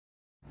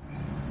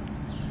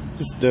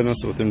This is Dennis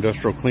with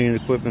Industrial Cleaning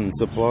Equipment and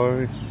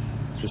Supply.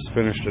 Just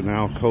finished an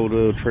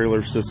Alkota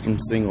trailer system,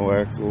 single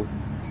axle,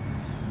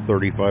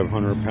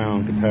 3,500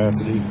 pound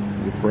capacity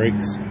with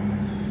brakes.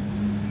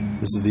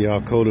 This is the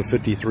Alkota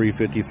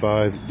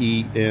 5355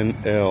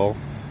 ENL,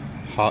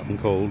 hot and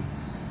cold,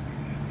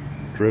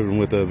 driven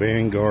with a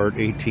Vanguard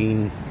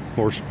 18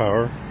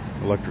 horsepower,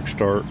 electric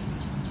start,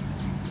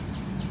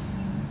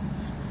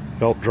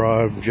 belt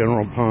drive,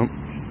 general pump,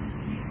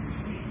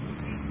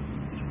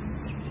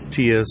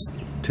 TS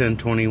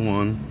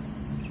 1021.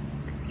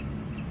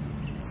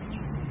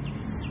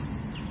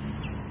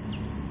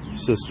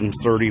 System's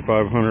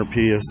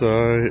 3,500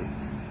 psi,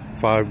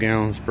 5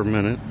 gallons per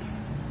minute.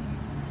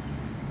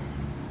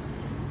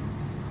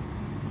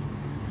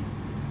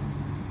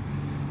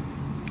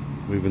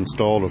 We've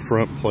installed a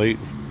front plate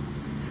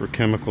for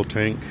chemical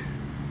tank.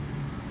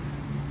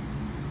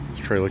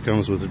 This trailer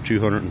comes with a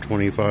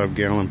 225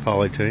 gallon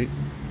poly tank.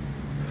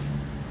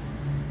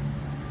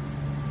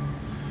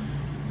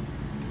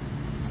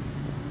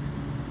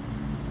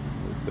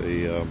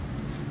 The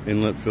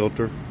inlet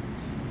filter.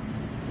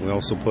 We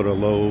also put a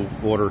low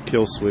water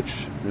kill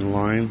switch in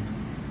line,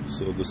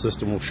 so the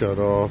system will shut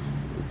off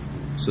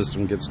if the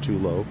system gets too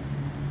low.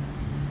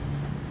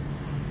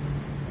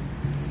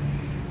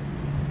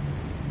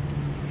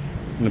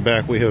 In the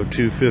back we have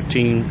two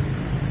 15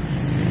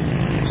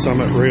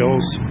 Summit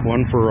rails,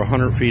 one for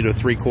 100 feet of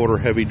 3/4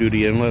 heavy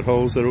duty inlet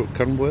hose that it would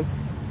come with.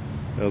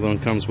 The other one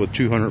comes with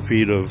 200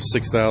 feet of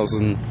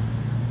 6,000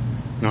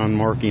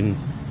 non-marking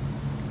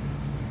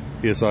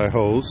PSI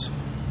hose.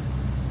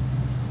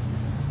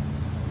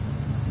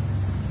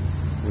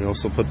 We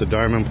also put the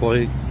diamond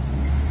plate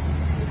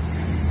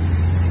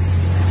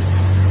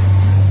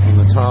on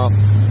the top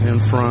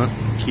and front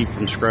to keep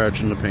from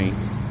scratching the paint.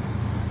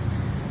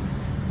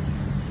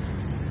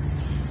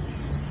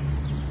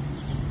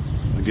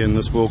 Again,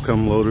 this will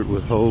come loaded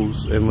with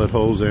hose, inlet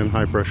hose and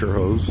high pressure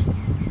hose.